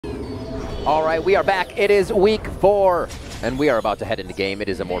All right, we are back. It is week 4, and we are about to head into game. It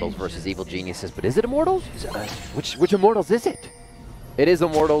is Immortals versus Evil Geniuses, but is it Immortals? Which Immortals is it? It is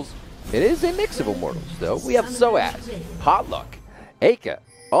Immortals. It is a mix of Immortals, though. We have Soaz, Potluck, EGA,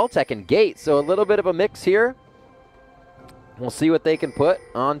 Altec, and Gate, so a little bit of a mix here. We'll see what they can put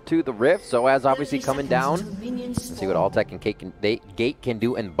onto the Rift. Soaz obviously coming down. Let's see what Altec and Gate can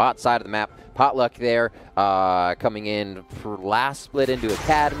do in bot side of the map. Potluck there, coming in for last split into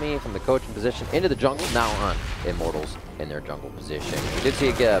Academy from the coaching position into the jungle. Now on Immortals in their jungle position. We did see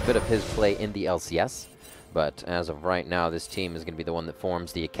a bit of his play in the LCS, but as of right now, this team is going to be the one that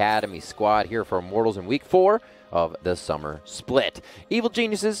forms the Academy squad here for Immortals in week 4 of the summer split. Evil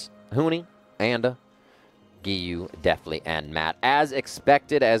Geniuses, Huni, Anda, Giyu, Deftly, and Matt. As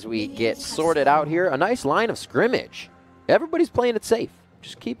expected, as we get sorted out here, a nice line of scrimmage. Everybody's playing it safe,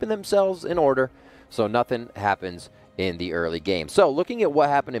 just keeping themselves in order so nothing happens in the early game. So looking at what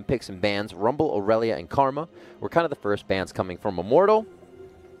happened in picks and bans, Rumble, Aurelia, and Karma were kind of the first bans coming from Immortal.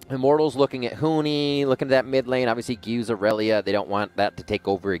 Immortals looking at Huni, looking at that mid lane. Obviously, Giyu's Aurelia. They don't want that to take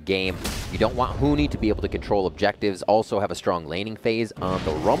over a game. You don't want Huni to be able to control objectives. Also have a strong laning phase on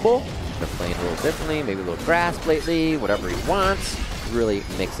the Rumble. They're playing a little differently, maybe a little grasp lately, whatever he wants. Really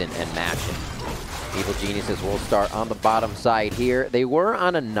mixing and matching. Evil Geniuses will start on the bottom side here. They were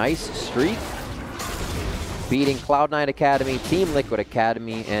on a nice streak, beating Cloud9 Academy, Team Liquid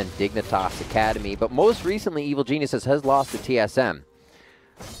Academy, and Dignitas Academy. But most recently, Evil Geniuses has lost to TSM.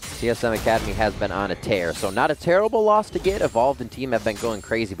 TSM Academy has been on a tear, so not a terrible loss to get. Evolved and Team have been going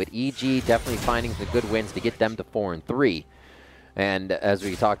crazy, but EG definitely finding some good wins to get them to 4-3. And as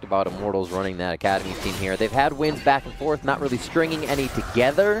we talked about, Immortals running that Academy team here, they've had wins back and forth, not really stringing any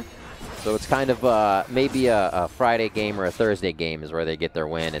together. So it's kind of maybe a Friday game or a Thursday game is where they get their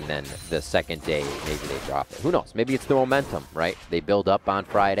win, and then the second day, maybe they drop it. Who knows? Maybe it's the momentum, right? They build up on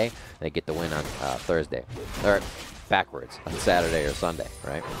Friday, they get the win on Thursday. Or backwards on Saturday or Sunday,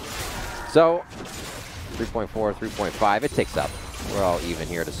 right? So 3.4, 3.5, it ticks up. We're all even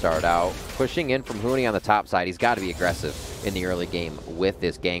here to start out. Pushing in from Huni on the top side. He's got to be aggressive in the early game with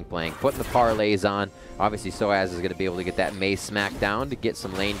this gangplank. Putting the parlays on. Obviously, Soaz is going to be able to get that Mace smack down to get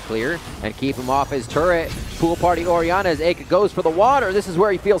some lane clear and keep him off his turret. Pool Party Orianna as EGA goes for the water. This is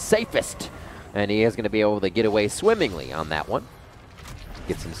where he feels safest. And he is going to be able to get away swimmingly on that one.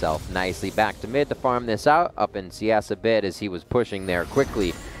 Gets himself nicely back to mid to farm this out. Up in CS a bit as he was pushing there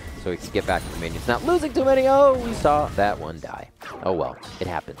quickly so he could get back to the minions. Not losing too many. Oh, we saw that one die. Oh well, it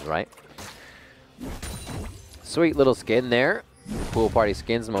happens, right? Sweet little skin there. Pool Party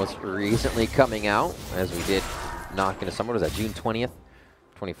skins most recently coming out as we did knock into summer. What was that, June 20th?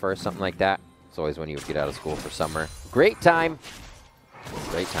 21st, something like that. It's always when you would get out of school for summer. Great time.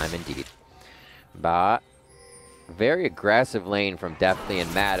 Great time indeed. But very aggressive lane from Deftly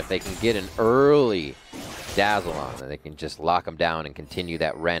and Matt. If they can get an early dazzle on, they can just lock him down and continue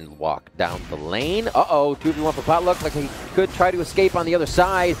that Ren walk down the lane. Uh-oh, 2v1 for Potluck. Like he could try to escape on the other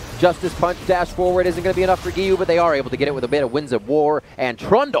side. Justice Punch dash forward isn't going to be enough for Giyu, but they are able to get it with a bit of Winds of War. And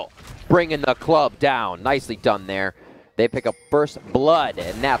Trundle bringing the club down. Nicely done there. They pick up first blood,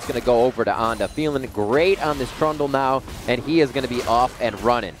 and that's going to go over to Anda. Feeling great on this Trundle now, and he is going to be off and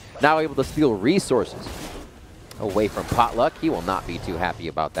running. Now able to steal resources away from Potluck. He will not be too happy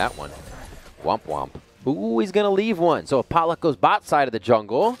about that one. Womp womp. Ooh, he's going to leave one. So if Potluck goes bot side of the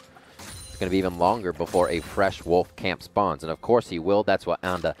jungle, it's going to be even longer before a fresh wolf camp spawns. And of course he will. That's what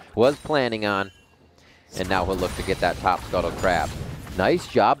Anda was planning on. And now he'll look to get that top scuttle crab. Nice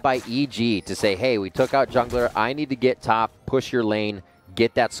job by EG to say, hey, we took out jungler. I need to get top, push your lane,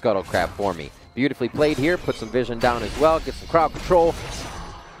 get that scuttle crab for me. Beautifully played here. Put some vision down as well. Get some crowd control.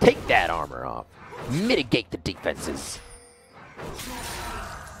 Take that armor off. Mitigate the defenses.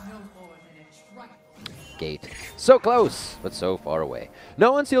 Gate. So close, but so far away.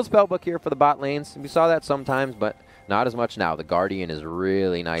 No unsealed spellbook here for the bot lanes. We saw that sometimes, but not as much now. The Guardian is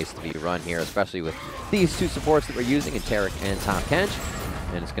really nice to be run here, especially with these two supports that we're using in Taric and Tom Kench.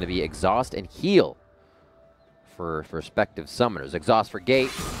 And it's going to be Exhaust and Heal for respective summoners. Exhaust for Gate.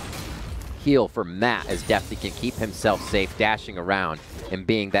 Heal for Matt, as Deftly can keep himself safe, dashing around and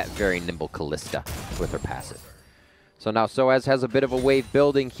being that very nimble Callista with her passive. So now Soaz has a bit of a wave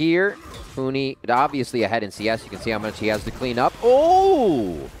building here. Huni obviously ahead in CS. You can see how much he has to clean up.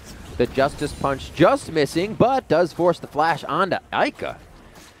 Oh! The Justice Punch just missing, but does force the flash onto EGA.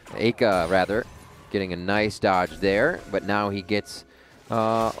 EGA, rather, getting a nice dodge there, but now he gets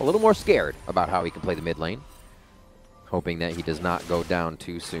a little more scared about how he can play the mid lane. hoping that he does not go down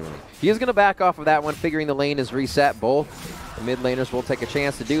too soon. He is going to back off of that one, figuring the lane is reset. Both the mid laners will take a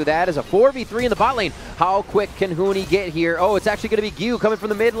chance to do that. As a 4v3 in the bot lane. How quick can Huni get here? Oh, it's actually going to be Gyu coming from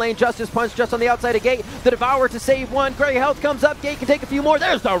the mid lane. Justice Punch just on the outside of Gate. The Devourer to save one. Gray health comes up. Gate can take a few more.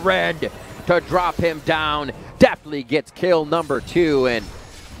 There's the red to drop him down. Definitely gets kill number 2, and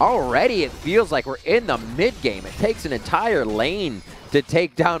already it feels like we're in the mid game. It takes an entire lane to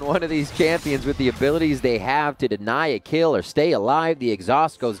take down one of these champions with the abilities they have to deny a kill or stay alive. The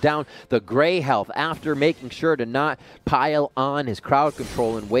exhaust goes down. The gray health, after making sure to not pile on his crowd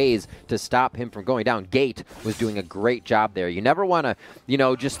control in ways to stop him from going down. Gate was doing a great job there. You never want to, you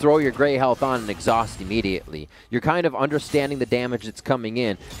know, just throw your gray health on and exhaust immediately. You're kind of understanding the damage that's coming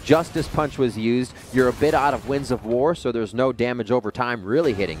in. Justice Punch was used. You're a bit out of Winds of War, so there's no damage over time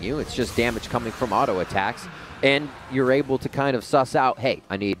really hitting you. It's just damage coming from auto attacks. And you're able to kind of suss out, hey,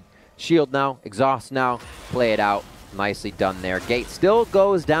 I need shield now, exhaust now, play it out. Nicely done there. Gate still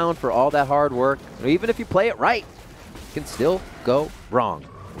goes down for all that hard work. Even if you play it right, it can still go wrong.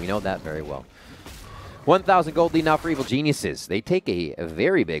 We know that very well. 1,000 gold lead now for Evil Geniuses. They take a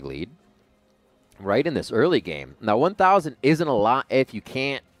very big lead right in this early game. Now, 1,000 isn't a lot if you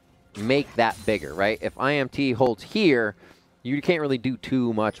can't make that bigger, right? If IMT holds here, you can't really do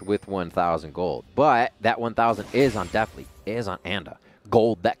too much with 1,000 gold. But that 1,000 is on Anda.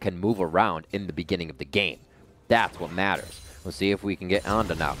 Gold that can move around in the beginning of the game. That's what matters. We'll see if we can get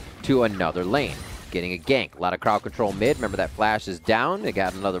Anda now to another lane. Getting a gank. A lot of crowd control mid. Remember that flash is down. They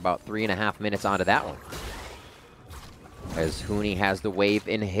got another about 3.5 minutes onto that one. As Huni has the wave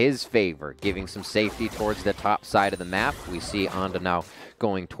in his favor, giving some safety towards the top side of the map. We see Anda now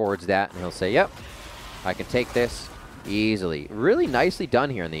going towards that, and he'll say, yep, I can take this easily. Really nicely done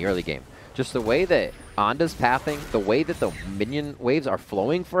here in the early game. Just the way that Anda's pathing, the way that the minion waves are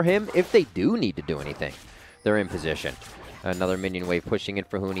flowing for him, if they do need to do anything, they're in position. Another minion wave pushing in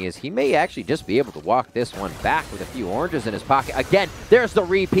for Huni as he may actually just be able to walk this one back with a few oranges in his pocket. Again, there's the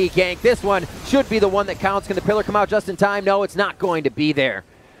repeat gank. This one should be the one that counts. Can the pillar come out just in time? No, it's not going to be there.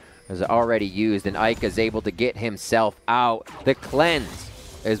 As already used, and Ika is able to get himself out. The cleanse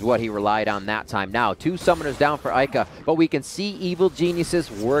is what he relied on that time. Now, 2 summoners down for Ika, but we can see Evil Geniuses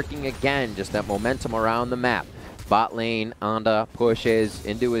working again. Just that momentum around the map. Bot lane, Anda pushes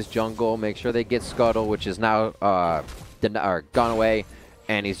into his jungle, make sure they get Scuttle, which is now gone away,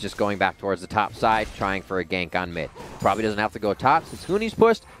 and he's just going back towards the top side, trying for a gank on mid. Probably doesn't have to go top. Since Huni's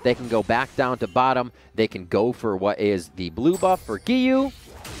pushed, they can go back down to bottom. They can go for what is the blue buff for Gyu,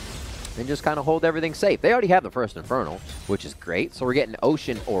 and just kind of hold everything safe. They already have the first Infernal, which is great. So we're getting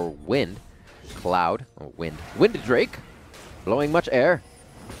Ocean or Wind. Cloud, or Wind. Wind Drake, blowing much air.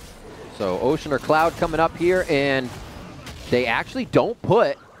 So Ocean or Cloud coming up here, and they actually don't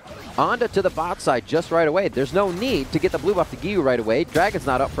put Anda to the bot side just right away. There's no need to get the blue buff to Gyu right away. Dragon's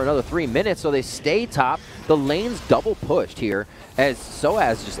not up for another 3 minutes, so they stay top. The lane's double pushed here, as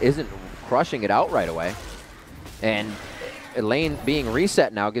Soaz just isn't crushing it out right away. And lane being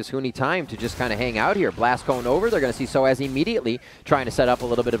reset now gives Huni time to just kind of hang out here. Blast Cone over. They're going to see Soaz immediately trying to set up a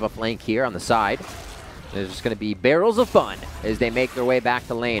little bit of a flank here on the side. There's just going to be barrels of fun as they make their way back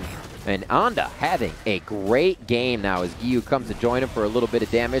to lane. And Anda having a great game now as Gyu comes to join him for a little bit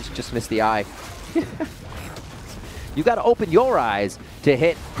of damage. Just missed the eye. You got to open your eyes to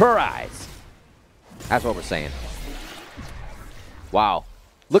hit her eyes. That's what we're saying. Wow.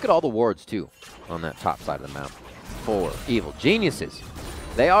 Look at all the wards, too, on that top side of the map. For Evil Geniuses.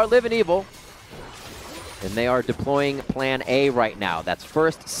 They are living evil. And they are deploying Plan A right now. That's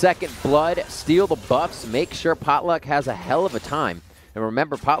first, second blood, steal the buffs, make sure Potluck has a hell of a time. And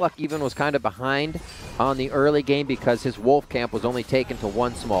remember, Potluck even was kind of behind on the early game because his wolf camp was only taken to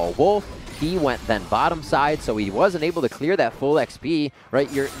 1 small wolf. He went then bottom side, so he wasn't able to clear that full XP, right?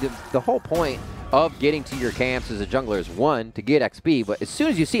 The whole point of getting to your camps as a jungler is 1, to get XP, but as soon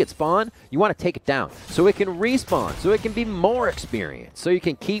as you see it spawn, you want to take it down so it can respawn, so it can be more experience, so you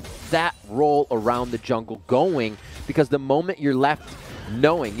can keep that roll around the jungle going, because the moment you're left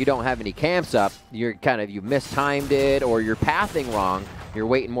knowing you don't have any camps up, you mistimed it, or you're pathing wrong, you're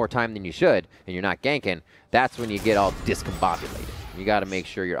waiting more time than you should, and you're not ganking, that's when you get all discombobulated. You got to make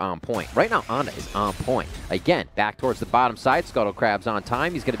sure you're on point. Right now, Anda is on point. Again, back towards the bottom side. Scuttle Crab's on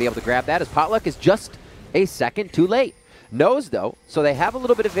time. He's going to be able to grab that as Potluck is just a second too late. Knows, though, so they have a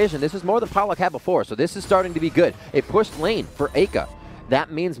little bit of vision. This is more than Potluck had before, so this is starting to be good. A pushed lane for Ika.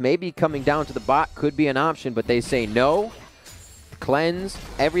 That means maybe coming down to the bot could be an option, but they say no. Cleanse,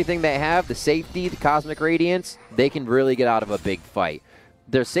 everything they have, the safety, the Cosmic Radiance, they can really get out of a big fight.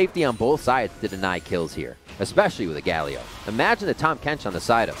 There's safety on both sides to deny kills here, especially with a Galio. Imagine the Tom Kench on the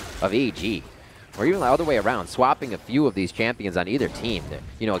side of EG. or even the other way around, swapping a few of these champions on either team.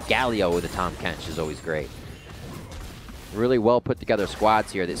 You know, a Galio with a Tom Kench is always great. Really well put together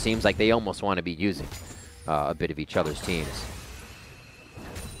squads here that seems like they almost want to be using a bit of each other's teams.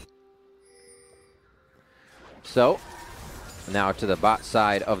 So, now to the bot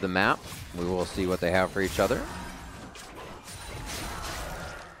side of the map. We will see what they have for each other.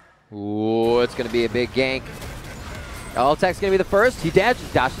 Ooh, it's going to be a big gank. Altec's going to be the first. He dodges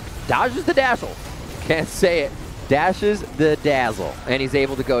the dazzle. Can't say it. Dashes the dazzle. And he's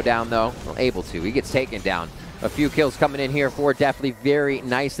able to go down, though. Well, able to. He gets taken down. A few kills coming in here for definitely very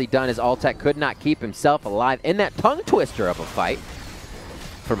nicely done, as Altec could not keep himself alive in that tongue twister of a fight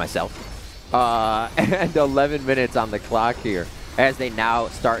for myself. And 11 minutes on the clock here as they now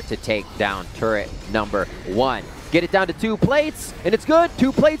start to take down turret number 1. Get it down to 2 plates, and it's good.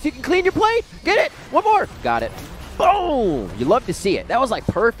 2 plates, you can clean your plate. Get it. 1 more. Got it. Boom. You love to see it. That was like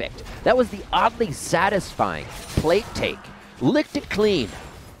perfect. That was the oddly satisfying plate take. Licked it clean.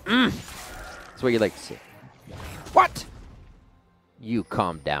 That's what you like to see. What? You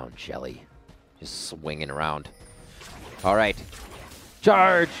calm down, Shelly. Just swinging around. All right.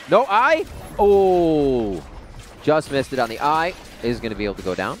 Charge. No eye. Oh. Just missed it on the eye. Is going to be able to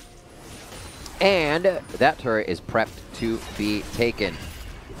go down. And that turret is prepped to be taken.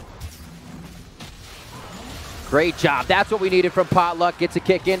 Great job. That's what we needed from Potluck. Gets a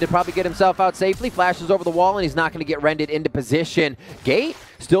kick in to probably get himself out safely. Flashes over the wall, and he's not going to get rendered into position. Gate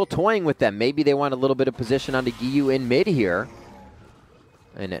still toying with them. Maybe they want a little bit of position on the Giyu in mid here.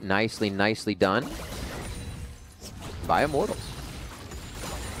 And it nicely done by Immortals.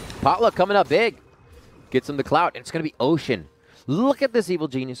 Potluck coming up big. Gets him the clout. And it's going to be Ocean. Look at this Evil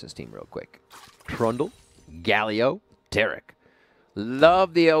Geniuses team real quick. Trundle, Galio, Derek.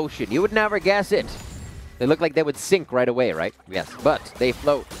 Love the Ocean. You would never guess it. They look like they would sink right away, right? Yes, but they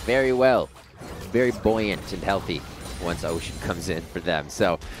float very well. Very buoyant and healthy once Ocean comes in for them.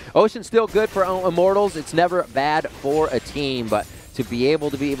 So Ocean's still good for Immortals. It's never bad for a team, but to be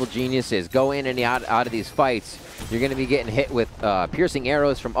able to be Evil Geniuses, go in and out of these fights, you're going to be getting hit with piercing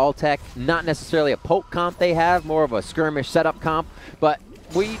arrows from Altec. Not necessarily a poke comp they have, more of a skirmish setup comp, but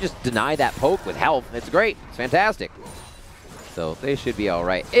we just deny that poke with health. It's great. It's fantastic. So they should be all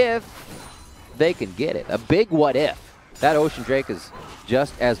right if they can get it. A big what if. That Ocean Drake is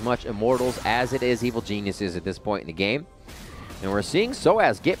just as much Immortals as it is Evil Geniuses at this point in the game. And we're seeing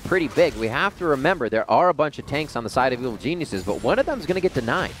Soaz get pretty big. We have to remember there are a bunch of tanks on the side of Evil Geniuses, but one of them is going to get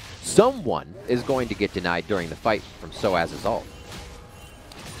denied. Someone is going to get denied during the fight from Soaz's ult.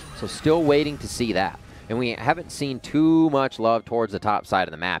 So still waiting to see that. And we haven't seen too much love towards the top side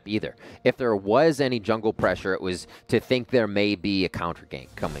of the map either. If there was any jungle pressure, it was to think there may be a counter gank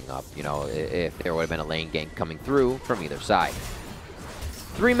coming up. You know, if there would have been a lane gank coming through from either side.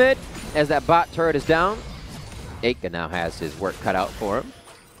 3 mid, as that bot turret is down. EGA now has his work cut out for him.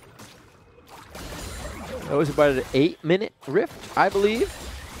 That was about an 8-minute rift, I believe.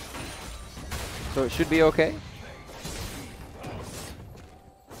 So it should be okay.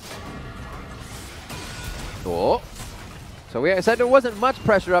 Cool. So I said there wasn't much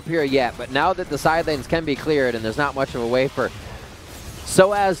pressure up here yet, but now that the side lanes can be cleared and there's not much of a way for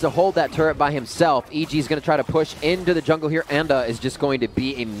Soaz to hold that turret by himself, EG is going to try to push into the jungle here. Anda is just going to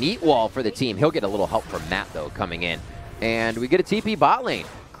be a meat wall for the team. He'll get a little help from Matt, though, coming in. And we get a TP bot lane.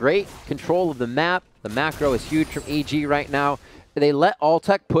 Great control of the map. The macro is huge from EG right now. They let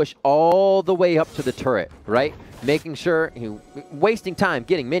Altec push all the way up to the turret, right? Making sure, wasting time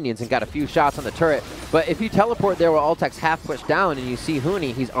getting minions and got a few shots on the turret. But if you teleport there where Altec's half pushed down and you see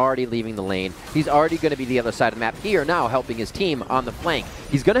Huni, he's already leaving the lane. He's already going to be the other side of the map here now, helping his team on the flank.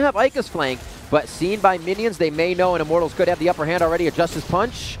 He's going to have Ica's flank, but seen by minions, they may know, and Immortals could have the upper hand already. A Justice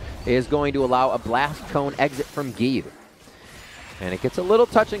Punch is going to allow a Blast Cone exit from Giyu. And it gets a little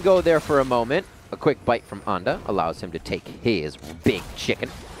touch and go there for a moment. A quick bite from Anda allows him to take his big chicken.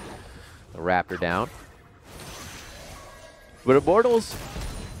 The Raptor down. But Immortals,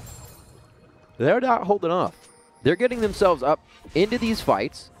 they're not holding off. They're getting themselves up into these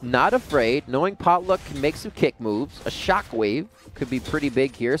fights, not afraid, knowing Potluck can make some kick moves. A Shockwave could be pretty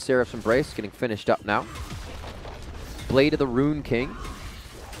big here. Seraph's Embrace getting finished up now. Blade of the Rune King.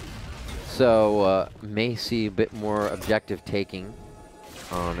 So may see a bit more objective taking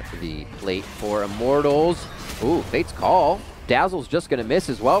on the plate for Immortals. Ooh, Fate's Call. Dazzle's just going to miss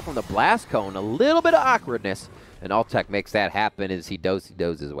as well from the Blast Cone. A little bit of awkwardness. And Altec makes that happen as he does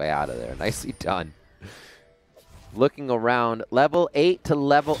his way out of there. Nicely done. Looking around, level 8 to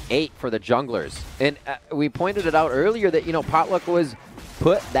level 8 for the junglers. And we pointed it out earlier that, you know, Potluck was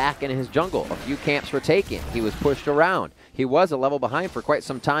put back in his jungle. A few camps were taken. He was pushed around. He was a level behind for quite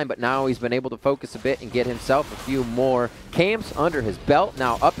some time, but now he's been able to focus a bit and get himself a few more camps under his belt.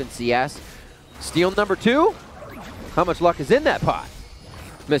 Now up in CS. Steal number 2. How much luck is in that pot?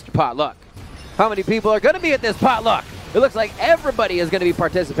 Mr. Potluck. How many people are going to be at this potluck? It looks like everybody is going to be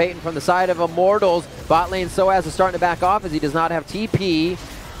participating from the side of Immortals. Bot lane Soaz is starting to back off as he does not have TP,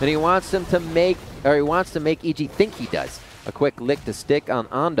 and he wants him to make, or he wants to make EG think he does. A quick lick to stick on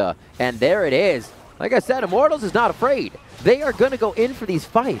Onda, and there it is. Like I said, Immortals is not afraid. They are going to go in for these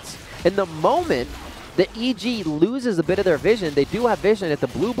fights. And the moment that EG loses a bit of their vision, they do have vision at the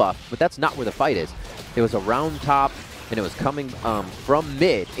blue buff, but that's not where the fight is. It was around top, and it was coming from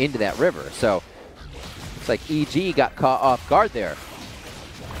mid into that river. So looks like EG got caught off guard there.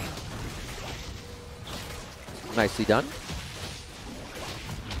 Nicely done.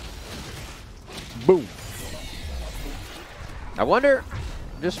 Boom. I wonder,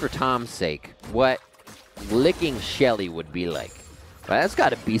 just for Tom's sake, what licking Shelly would be like. That's got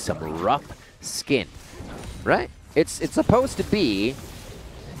to be some rough skin, right? It's supposed to be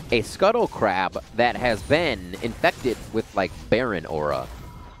a scuttle crab that has been infected with like Baron aura.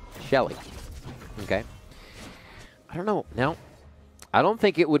 Shelly. Okay. I don't know. Now, I don't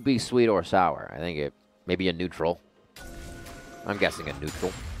think it would be sweet or sour. I think it maybe a neutral. I'm guessing a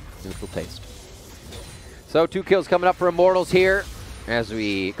neutral. Neutral taste. So 2 kills coming up for Immortals here as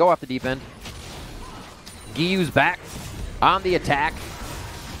we go off the deep end. Giyu's back on the attack.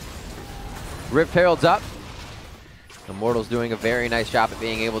 Rift Herald's up. Immortals doing a very nice job at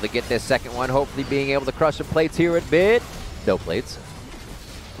being able to get this second one. Hopefully being able to crush some plates here at mid. No plates.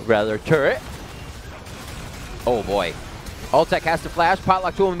 Rather turret. Oh boy. Ultek has to flash.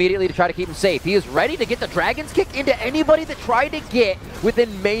 Potluck to him immediately to try to keep him safe. He is ready to get the Dragon's Kick into anybody that tried to get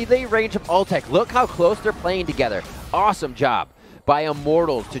within melee range of Ultek. Look how close they're playing together. Awesome job by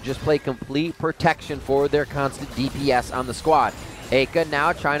Immortals to just play complete protection for their constant DPS on the squad. EGA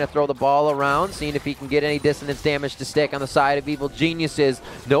now trying to throw the ball around, seeing if he can get any dissonance damage to stick on the side of Evil Geniuses.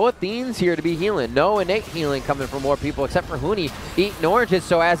 No Athene's here to be healing. No innate healing coming from more people except for Huni eating oranges,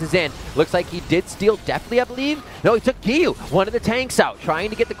 so as is in. Looks like he did steal Deathly, I believe. No, he took Giyu, one of the tanks out, trying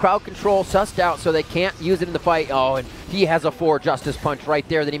to get the crowd control sussed out so they can't use it in the fight. Oh, and he has a 4 Justice Punch right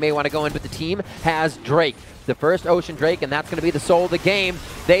there that he may want to go in, but the team has Drake. The first Ocean Drake, and that's going to be the soul of the game.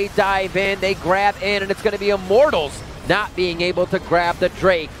 They dive in, they grab in, and it's going to be Immortals not being able to grab the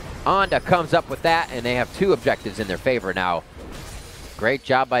Drake. Onda comes up with that, and they have 2 objectives in their favor now. Great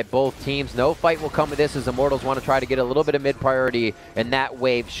job by both teams. No fight will come of this as Immortals want to try to get a little bit of mid-priority, and that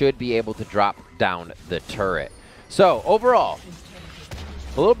wave should be able to drop down the turret. So, overall,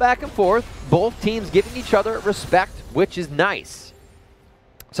 a little back and forth. Both teams giving each other respect, which is nice.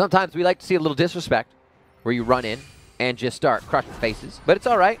 Sometimes we like to see a little disrespect, where you run in and just start crushing faces. But it's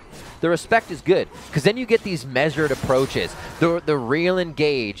all right. The respect is good, because then you get these measured approaches, the real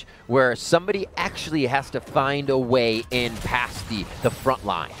engage, where somebody actually has to find a way in past the front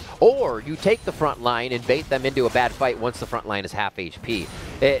line. Or you take the front line and bait them into a bad fight once the front line is half HP.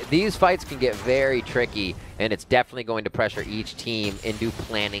 These fights can get very tricky, and it's definitely going to pressure each team into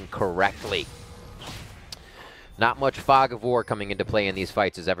planning correctly. Not much fog of war coming into play in these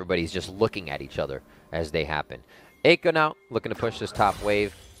fights as everybody's just looking at each other as they happen. EGA now looking to push this top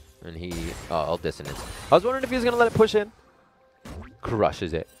wave, and he, all dissonance. I was wondering if he was going to let it push in.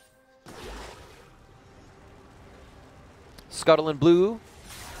 Crushes it. Scuttle and Blue.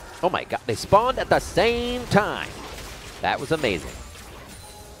 Oh my god, they spawned at the same time. That was amazing.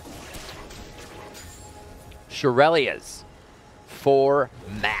 Shurelias for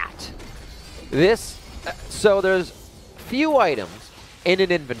Matt. This, so there's few items in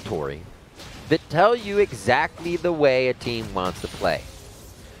an inventory that tell you exactly the way a team wants to play.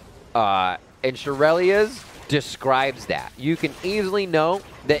 And Shurelias describes that. You can easily know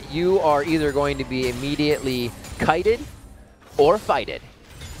that you are either going to be immediately kited or fighted,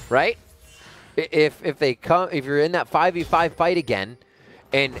 right? If you're in that 5v5 fight again,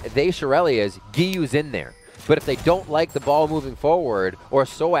 and they Shurelias, Giyu's in there. But if they don't like the ball moving forward, or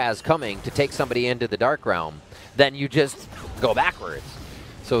Soaz coming to take somebody into the Dark Realm, then you just go backwards.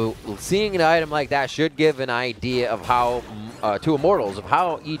 So seeing an item like that should give an idea of how, to Immortals, of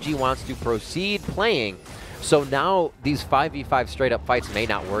how EG wants to proceed playing. So now these 5v5 straight up fights may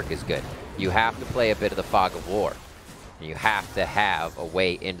not work as good. You have to play a bit of the fog of war. You have to have a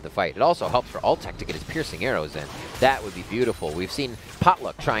way into the fight. It also helps for Ultek to get his piercing arrows in. That would be beautiful. We've seen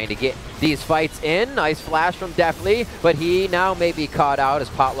Potluck trying to get these fights in. Nice flash from Deathly, but he now may be caught out as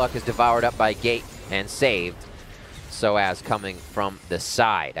Potluck is devoured up by Gate and saved. Soaz coming from the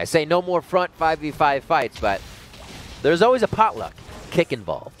side. I say no more front 5v5 fights, but there's always a Potluck kick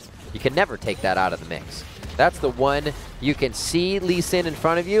involved. You can never take that out of the mix. That's the one you can see Lee Sin in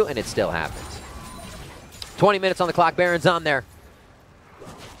front of you, and it still happens. 20 minutes on the clock. Baron's on there.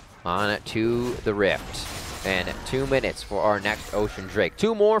 On to the Rift. And 2 minutes for our next Ocean Drake.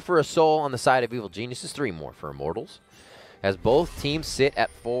 2 more for a Soul on the side of Evil Geniuses. 3 more for Immortals. As both teams sit at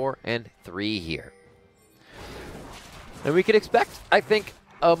 4 and 3 here. And we could expect, I think,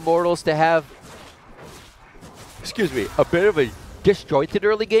 Immortals to have, excuse me, a bit of a disjointed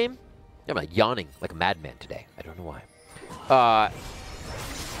early game. I'm like yawning like a madman today. I don't know why.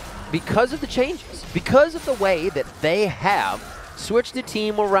 Because of the changes. Because of the way that they have switched the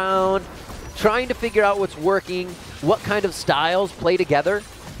team around, trying to figure out what's working, what kind of styles play together.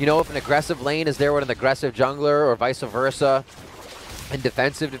 You know, if an aggressive lane is there with an aggressive jungler or vice versa, and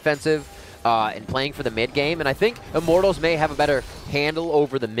defensive, and playing for the mid game. And I think Immortals may have a better handle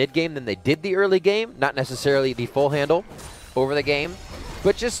over the mid game than they did the early game. Not necessarily the full handle over the game,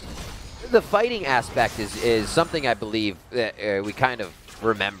 but just the fighting aspect is something I believe that we kind of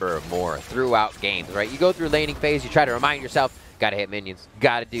remember more throughout games, right? You go through laning phase, you try to remind yourself, gotta hit minions,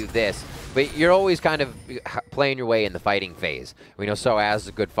 gotta do this. But you're always kind of playing your way in the fighting phase. We know Soaz is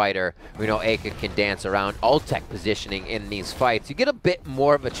a good fighter. We know EGA can dance around. Altec positioning in these fights. You get a bit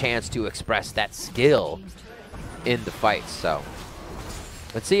more of a chance to express that skill in the fights. So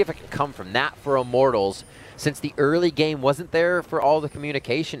let's see if it can come from that for Immortals, since the early game wasn't there for all the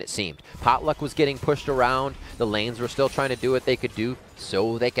communication, it seemed. Potluck was getting pushed around. The lanes were still trying to do what they could do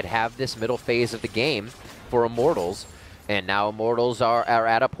so they could have this middle phase of the game for Immortals. And now Immortals are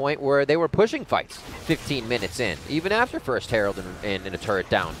at a point where they were pushing fights 15 minutes in. Even after first Herald and a turret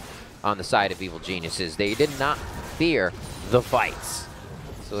down on the side of Evil Geniuses, they did not fear the fights.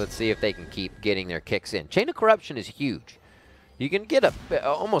 So let's see if they can keep getting their kicks in. Chain of Corruption is huge. You can get a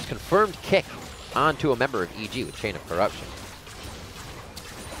almost confirmed kick onto a member of EG with Chain of Corruption.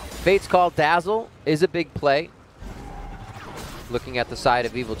 Fate's Call Dazzle is a big play. Looking at the side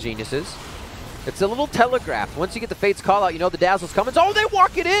of Evil Geniuses. It's a little telegraphed. Once you get the Fate's Call out, you know the Dazzle's coming. Oh, they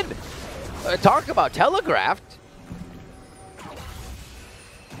walk it in! Talk about telegraphed.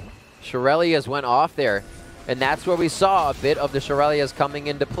 Shirelias went off there, and that's where we saw a bit of the Shirelias coming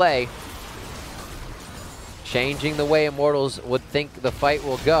into play. Changing the way Immortals would think the fight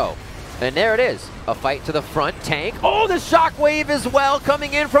will go. And there it is, a fight to the front, tank. Oh, the shockwave as well,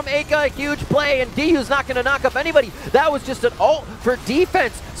 coming in from EGA, a huge play, and Diyu's not going to knock up anybody. That was just an ult for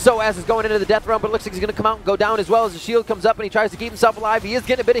defense. Soaz is going into the death realm, but it looks like he's going to come out and go down as well as the shield comes up, and he tries to keep himself alive. He is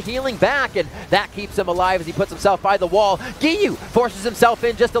getting a bit of healing back, and that keeps him alive as he puts himself by the wall. Diyu forces himself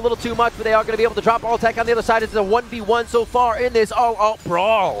in just a little too much, but they are going to be able to drop Altec on the other side. It's a 1v1 so far in this all-out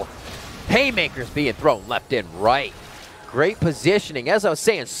brawl. Haymakers being thrown left and right. Great positioning. As I was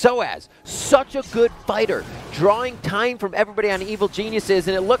saying, Soaz, such a good fighter, drawing time from everybody on Evil Geniuses,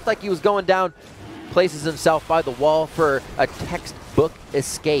 and it looked like he was going down, places himself by the wall for a textbook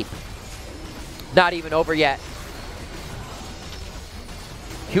escape. Not even over yet.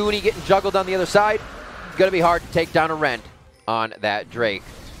 Cooney getting juggled on the other side. Gonna be hard to take down a Rend on that Drake.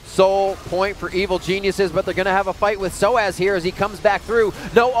 Soul point for Evil Geniuses, but they're going to have a fight with Soaz here as he comes back through.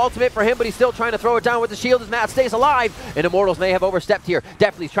 No ultimate for him, but he's still trying to throw it down with the shield as Matt stays alive. And Immortals may have overstepped here.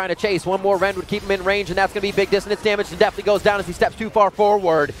 Definitely's trying to chase. One more Rend would keep him in range, and that's going to be big dissonance damage, and Definitely goes down as he steps too far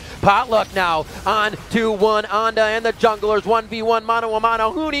forward. Potluck now on 2-1. Anda and the junglers 1v1 mano a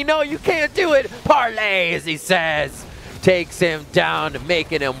mano. Hooney, no, you can't do it. Parlay, as he says. Takes him down,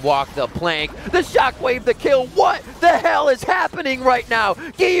 making him walk the plank. The shockwave, the kill. What the hell is happening right now?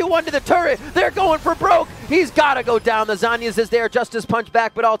 Giyu under the turret. They're going for broke. He's got to go down. The Zanyas is there. Justice punch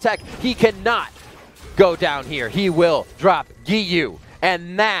back, but Altec, he cannot go down here. He will drop Giyu.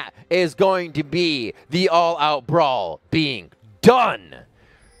 And that is going to be the all-out brawl being done.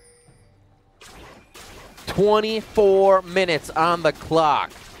 24 minutes on the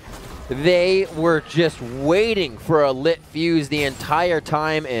clock. They were just waiting for a lit fuse the entire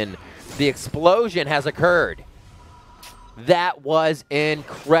time, and the explosion has occurred. That was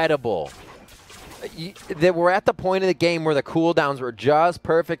incredible. They were at the point of the game where the cooldowns were just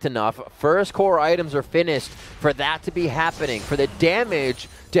perfect enough. First core items are finished for that to be happening, for the damage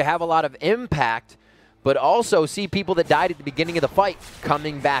to have a lot of impact, but also see people that died at the beginning of the fight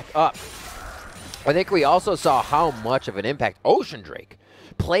coming back up. I think we also saw how much of an impact Ocean Drake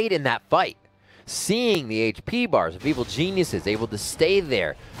played in that fight. Seeing the HP bars of Evil Geniuses able to stay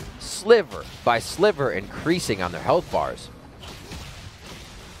there, sliver by sliver, increasing on their health bars.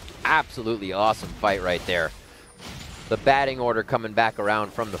 Absolutely awesome fight right there. The batting order coming back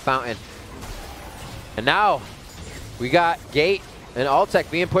around from the fountain. And now we got Gate and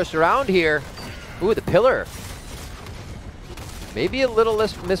Altec being pushed around here. Ooh, the pillar. Maybe a little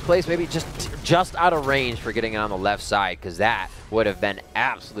misplaced, maybe just out of range for getting on the left side, because that would have been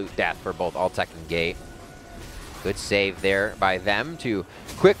absolute death for both Altec and Gate. Good save there by them to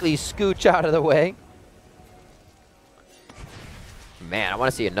quickly scooch out of the way. Man, I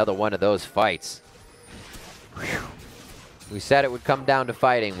want to see another one of those fights. Whew. We said it would come down to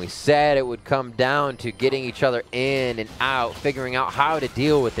fighting. We said it would come down to getting each other in and out, figuring out how to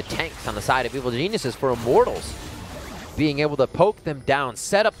deal with the tanks on the side of Evil Geniuses for Immortals. Being able to poke them down,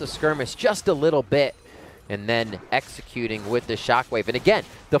 set up the skirmish just a little bit, and then executing with the shockwave. And again,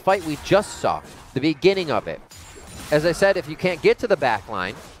 the fight we just saw, the beginning of it. As I said, if you can't get to the back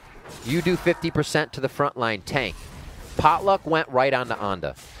line, you do 50% to the front line tank. Potluck went right onto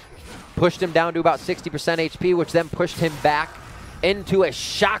Onda. Pushed him down to about 60% HP, which then pushed him back into a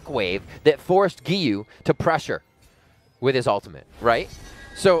shockwave that forced Giyu to pressure with his ultimate, right?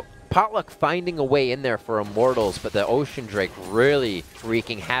 So Potluck finding a way in there for Immortals, but the Ocean Drake really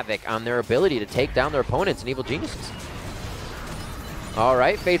wreaking havoc on their ability to take down their opponents in Evil Geniuses. All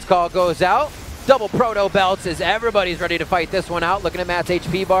right, Fate's Call goes out. Double Proto Belts as everybody's ready to fight this one out. Looking at Matt's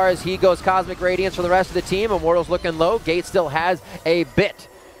HP bars, he goes Cosmic Radiance for the rest of the team. Immortals looking low. Gate still has a bit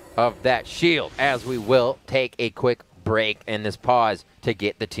of that shield, as we will take a quick break in this pause to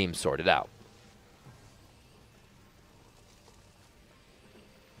get the team sorted out.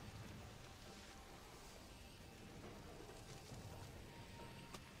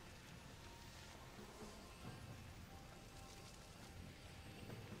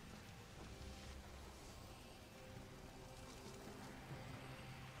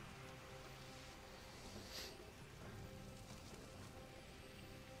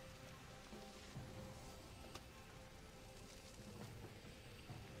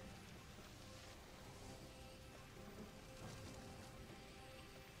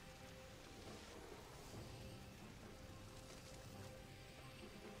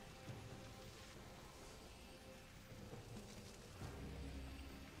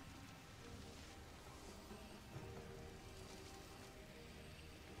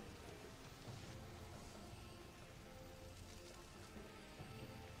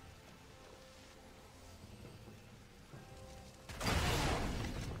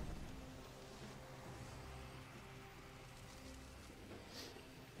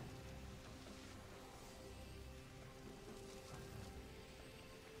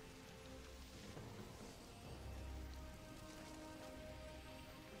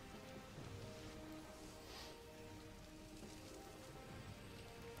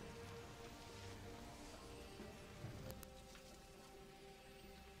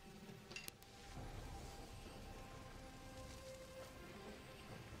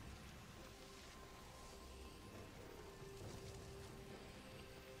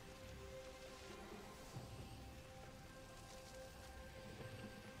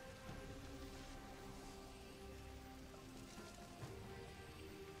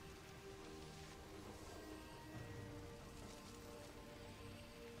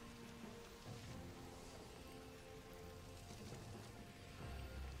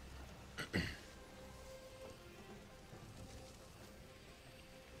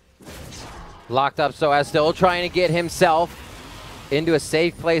 Locked up, so as still trying to get himself into a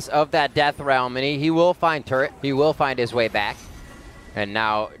safe place of that death realm, and he will find turret. He will find his way back. And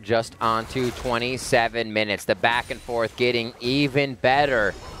now just on to 27 minutes. The back and forth getting even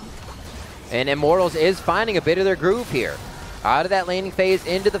better. And Immortals is finding a bit of their groove here. Out of that laning phase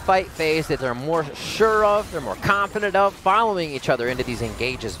into the fight phase that they're more sure of, they're more confident of, following each other into these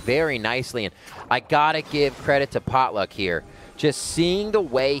engages very nicely. And I gotta give credit to Potluck here. Just seeing the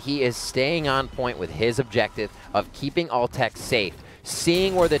way he is staying on point with his objective of keeping Altec safe,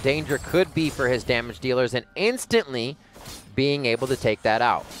 seeing where the danger could be for his damage dealers, and instantly being able to take that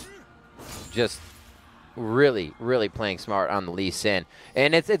out. Just really, really playing smart on the Lee Sin.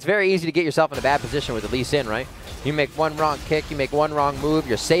 And it's very easy to get yourself in a bad position with the Lee Sin, right? You make one wrong kick, you make one wrong move,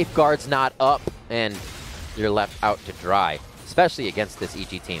 your safeguard's not up, and you're left out to dry, especially against this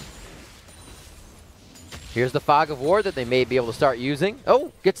EG team. Here's the Fog of War that they may be able to start using.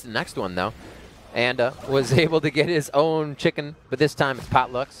 Oh, gets the next one, though. And was able to get his own chicken, but this time it's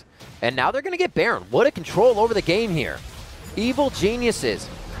Potluck's. And now they're going to get Baron. What a control over the game here. Evil Geniuses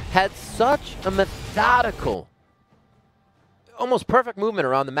had such a methodical, almost perfect movement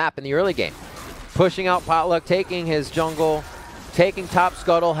around the map in the early game. Pushing out Potluck, taking his jungle, taking top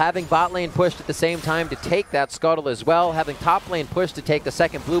scuttle, having bot lane pushed at the same time to take that scuttle as well, having top lane pushed to take the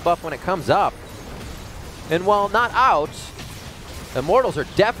second blue buff when it comes up. And while not out, Immortals are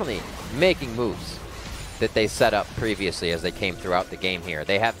definitely making moves. that they set up previously as they came throughout the game here.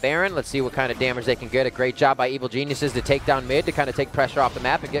 They have Baron. Let's see what kind of damage they can get. A great job by Evil Geniuses to take down mid to kind of take pressure off the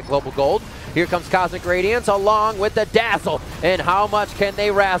map and get global gold. Here comes Cosmic Radiance along with the Dazzle. And how much can they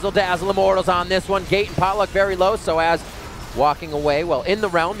razzle dazzle Immortals on this one? Gate and Potluck very low, so as walking away, well, in the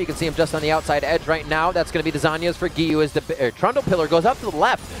realm, you can see him just on the outside edge right now. That's going to be the Zanyas for Giyu as the Trundle Pillar goes up to the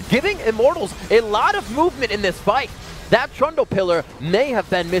left, giving Immortals a lot of movement in this fight. That Trundle Pillar may have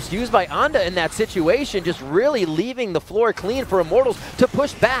been misused by Anda in that situation, just really leaving the floor clean for Immortals to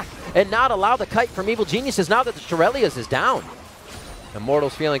push back and not allow the kite from Evil Geniuses now that the Shurelias is down.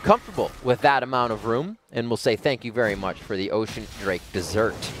 Immortals feeling comfortable with that amount of room, and we'll say thank you very much for the Ocean Drake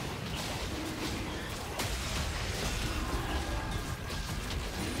dessert.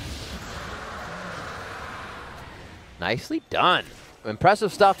 Nicely done.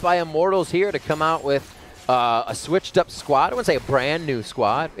 Impressive stuff by Immortals here to come out with a switched up squad. I wouldn't say a brand new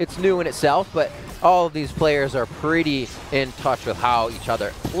squad. It's new in itself, but all of these players are pretty in touch with how each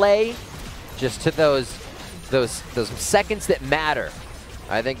other play. Just to those seconds that matter,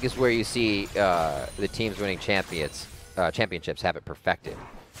 I think is where you see the teams winning championships have it perfected.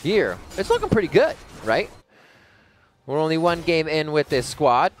 Here, it's looking pretty good, right? We're only one game in with this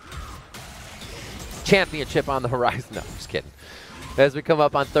squad. Championship on the horizon. No, I'm just kidding. As we come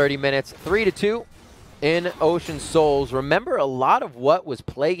up on 30 minutes, 3-2 in Ocean Souls. Remember, a lot of what was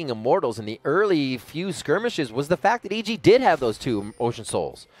plaguing Immortals in the early few skirmishes was the fact that EG did have those two Ocean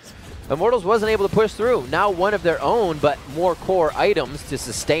Souls. Immortals wasn't able to push through. Now one of their own, but more core items to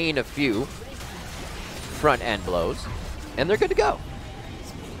sustain a few front-end blows, and they're good to go.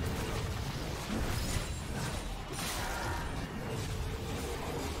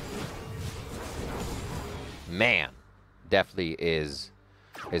 Man, definitely is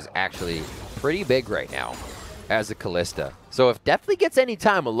actually pretty big right now as a Callista. So if Deathly gets any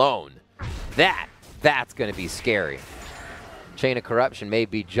time alone, that's going to be scary. Chain of Corruption may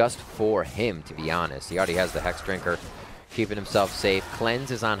be just for him, to be honest. He already has the Hex Drinker, keeping himself safe. Cleanse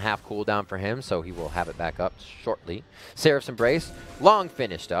is on half cooldown for him, so he will have it back up shortly. Seraph's Embrace, long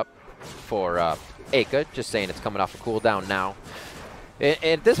finished up for EGA, just saying it's coming off a cooldown now.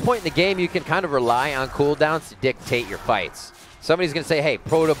 At this point in the game, you can kind of rely on cooldowns to dictate your fights. Somebody's going to say, hey,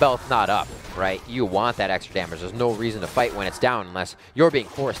 Proto Belt's not up, right? You want that extra damage. There's no reason to fight when it's down unless you're being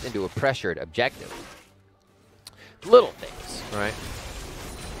forced into a pressured objective. Little things, right?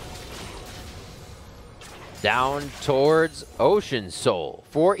 Down towards Ocean Soul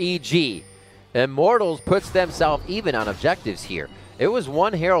for EG. Immortals puts themselves even on objectives here. It was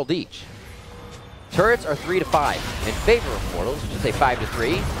one Herald each. Turrets are 3-5 in favor of Immortals, which is a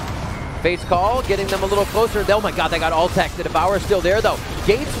 5-3. Fate's Call, getting them a little closer. Oh my god, they got Ultech. The Devourer still there though.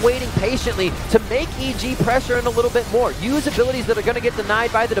 Gates waiting patiently to make EG pressure in a little bit more. Use abilities that are going to get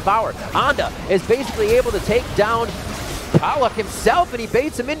denied by the Devourer. Anda is basically able to take down Pollock himself, and he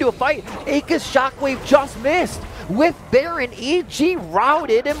baits him into a fight. EGA's Shockwave just missed. With Baron, EG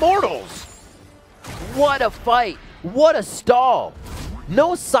routed Immortals. What a fight. What a stall.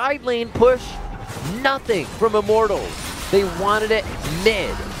 No side lane push. Nothing from Immortals. They wanted it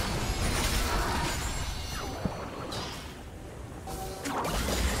mid.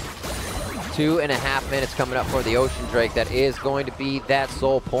 Two and a half minutes coming up for the Ocean Drake. That is going to be that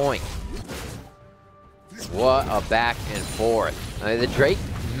soul point. What a back and forth. The Drake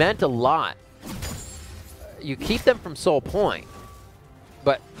meant a lot. You keep them from soul point.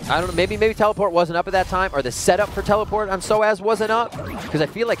 But, I don't know, maybe teleport wasn't up at that time, or the setup for teleport on Soaz wasn't up, because I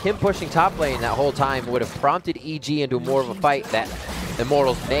feel like him pushing top lane that whole time would have prompted EG into more of a fight that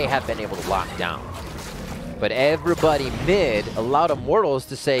Immortals may have been able to lock down. But everybody mid allowed Immortals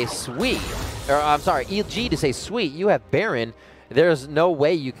to say, sweet, or I'm sorry, EG to say, sweet, you have Baron. There's no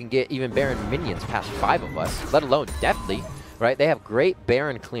way you can get even Baron minions past 5 of us, let alone Deathly, right? They have great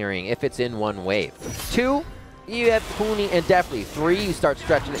Baron clearing if it's in one wave. 2, you have Pooney and Deathly. 3, you start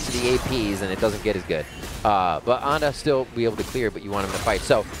stretching it to the APs, and it doesn't get as good. But Anda still be able to clear, but you want him to fight.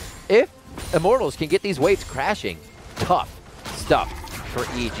 So if Immortals can get these waves crashing, tough stuff for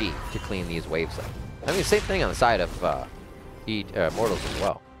EG to clean these waves up. I mean, same thing on the side of Immortals as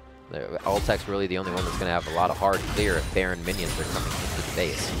well. Ultech's really the only one that's going to have a lot of hard clear if Baron minions are coming into the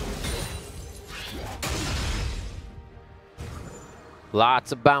base.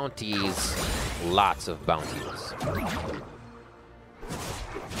 Lots of bounties. Lots of bounties.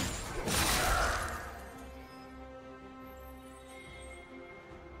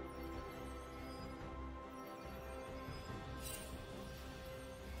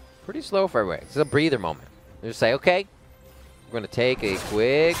 Pretty slow for everybody. It's a breather moment. They just say, okay, we're going to take a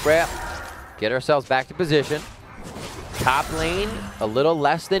quick breath, get ourselves back to position. Top lane, a little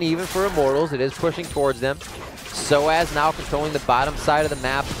less than even for Immortals. It is pushing towards them. Soaz now controlling the bottom side of the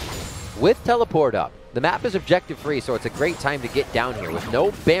map with teleport up. The map is objective free, so it's a great time to get down here. With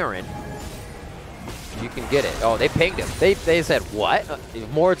no Baron, you can get it. Oh, they pinged him. They said, what?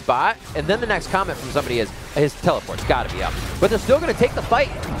 Mord's bot? And then the next comment from somebody is, his teleport's got to be up. But they're still going to take the fight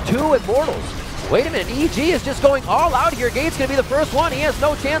to Immortals. Wait a minute, EG is just going all out here. Gate's going to be the first one. He has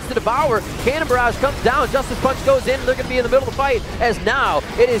no chance to devour. Cannon Barrage comes down. Justice Punch goes in. They're going to be in the middle of the fight. As now,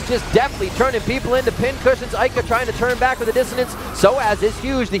 it is just deftly turning people into pin cushions. IMTA trying to turn back with the dissonance. Soaz is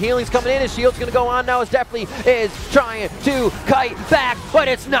huge. The healing's coming in. His shield's going to go on now as deftly is trying to kite back, but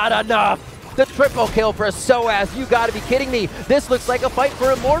it's not enough. The triple kill for Soaz. You gotta be kidding me. This looks like a fight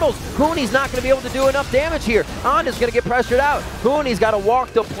for Immortals. Hooney's not gonna be able to do enough damage here. Anda's gonna get pressured out. Hooney's gotta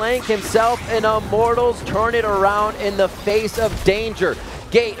walk the plank himself, and Immortals turn it around in the face of danger.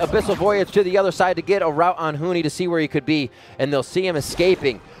 Gate, Abyssal Voyage to the other side to get a route on Hooney to see where he could be, and they'll see him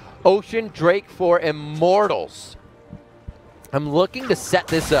escaping. Ocean Drake for Immortals. I'm looking to set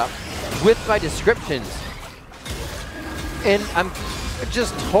this up with my descriptions, and I'm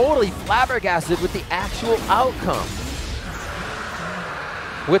just totally flabbergasted with the actual outcome.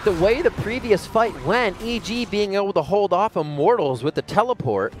 With the way the previous fight went, EG being able to hold off Immortals with the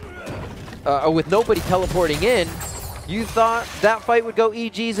teleport, with nobody teleporting in, you thought that fight would go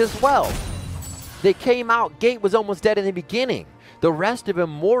EG's as well. They came out, Gate was almost dead in the beginning. The rest of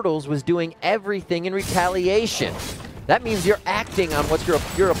Immortals was doing everything in retaliation. That means you're acting on what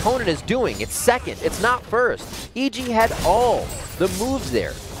your opponent is doing. It's second, it's not first. EG had all the moves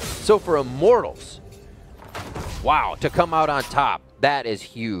there. So for Immortals, wow, to come out on top, that is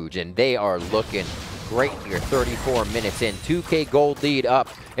huge, and they are looking great here. 34 minutes in, 2K gold lead up,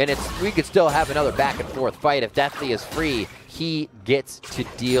 and we could still have another back and forth fight. If Deathly is free, he gets to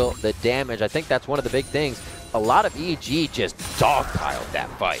deal the damage. I think that's one of the big things. A lot of EG just dogpiled that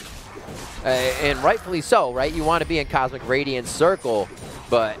fight. And rightfully so, right? You want to be in Cosmic Radiance Circle,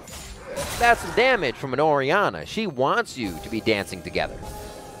 but that's some damage from an Orianna. She wants you to be dancing together.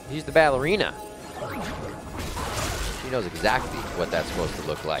 She's the ballerina. She knows exactly what that's supposed to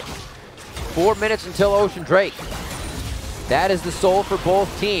look like. 4 minutes until Ocean Drake. That is the soul for both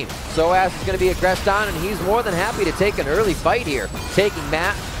teams. Soaz is going to be aggressed on, and he's more than happy to take an early fight here. Taking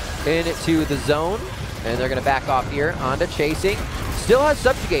Matt into the zone, and they're going to back off here. Anda chasing. Still has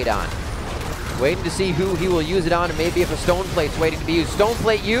Subjugate on. Waiting to see who he will use it on, and maybe if a Stone Plate's waiting to be used. Stone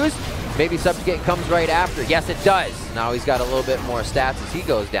Plate used. Maybe Subjugate comes right after. Yes, it does. Now he's got a little bit more stats as he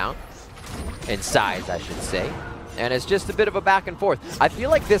goes down. In size, I should say. And it's just a bit of a back and forth. I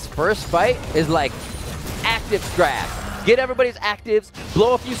feel like this first fight is like active grab. Get everybody's actives,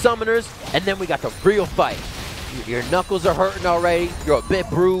 blow a few summoners, and then we got the real fight. Your knuckles are hurting already. You're a bit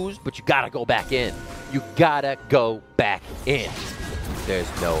bruised, but you gotta go back in. You gotta go back in. There's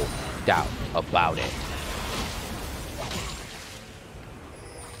no doubt about it.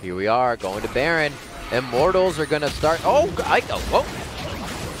 Here we are, going to Baron. Immortals are gonna start. Oh, IMTA,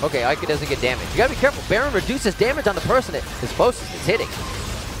 whoa. Okay, IMTA doesn't get damage. You gotta be careful. Baron reduces damage on the person his closest is hitting.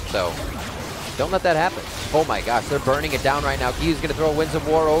 So, don't let that happen. Oh my gosh, they're burning it down right now. Guy's gonna throw Winds of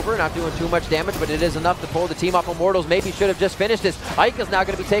War over, not doing too much damage, but it is enough to pull the team off Immortals. Maybe should have just finished this. IMTA's now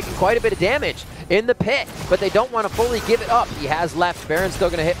gonna be taking quite a bit of damage in the pit, but they don't want to fully give it up. He has left. Baron's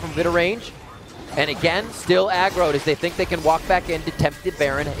still gonna hit from a bit of range. And again, still aggroed as they think they can walk back in to tempt the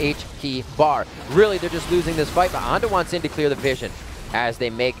Baron H-key bar. Really, they're just losing this fight, but Anda wants in to clear the vision as they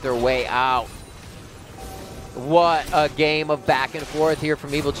make their way out. What a game of back and forth here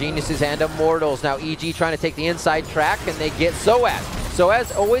from Evil Geniuses and Immortals. Now EG trying to take the inside track, and they get Soaz.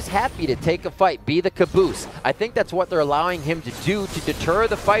 Soaz always happy to take a fight, be the caboose. I think that's what they're allowing him to do to deter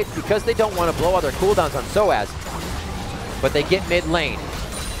the fights because they don't want to blow all their cooldowns on Soaz. But they get mid lane.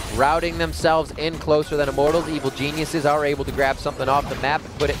 Routing themselves in closer than Immortals. Evil Geniuses are able to grab something off the map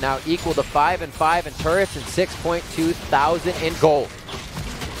and put it now equal to 5 and 5 in turrets and 6.2 thousand in gold.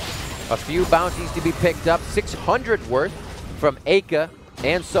 A few bounties to be picked up, 600 worth from EGA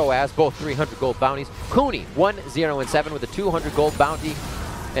and Soaz, both 300 gold bounties. Cooney, 1-0-7 with a 200 gold bounty.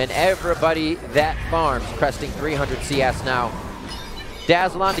 And everybody that farms cresting 300 CS now.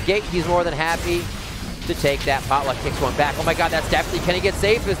 Dazzle on the Gate, he's more than happy to take that. Potluck kicks one back. Oh my god, that's definitely, can he get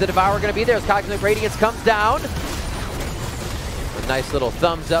safe? Is the Devourer going to be there as Cosmic Radiance comes down? A nice little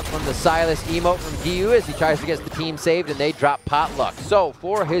thumbs up from the Silas emote from Gyu as he tries to get the team saved, and they drop Potluck. So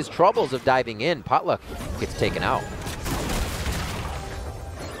for his troubles of diving in, Potluck gets taken out.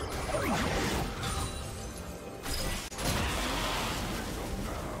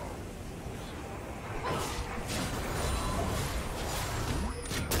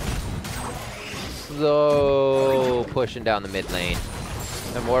 So pushing down the mid lane.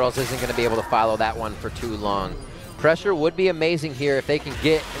 Immortals isn't going to be able to follow that one for too long. Pressure would be amazing here if they can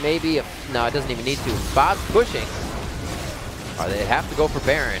get maybe no, it doesn't even need to. Bob's pushing. Or they have to go for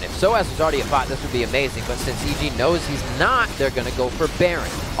Baron. If Soaz was already a bot, this would be amazing. But since EG knows he's not, they're going to go for Baron.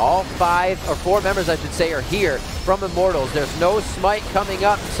 All 4 members, I should say, are here from Immortals. There's no smite coming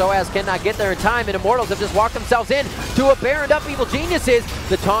up. Soaz cannot get there in time, and Immortals have just walked themselves in to a Baroned up Evil Geniuses.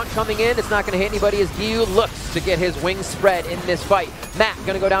 The taunt coming in. It's not going to hit anybody as Giyu looks to get his wings spread in this fight. Matt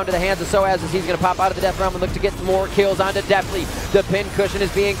going to go down to the hands of Soaz as he's going to pop out of the Death Realm and look to get more kills onto Deathly. The pin cushion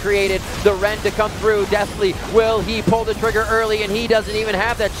is being created. The Ren to come through. Deathly, will he pull the trigger early? And he doesn't even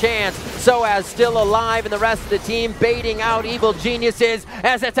have that chance. Soaz still alive, and the rest of the team baiting out Evil Geniuses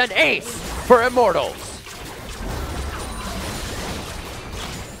as it's an ace for Immortals.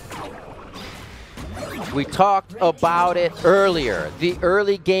 We talked about it earlier. The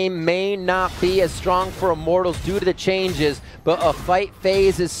early game may not be as strong for Immortals due to the changes, but a fight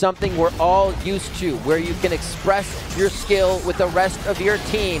phase is something we're all used to, where you can express your skill with the rest of your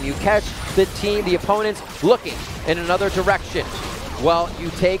team. You catch the opponents looking in another direction. Well, you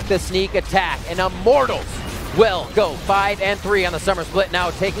take the sneak attack, and Immortals will go 5-3 on the summer split, now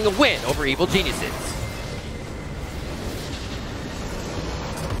taking a win over Evil Geniuses.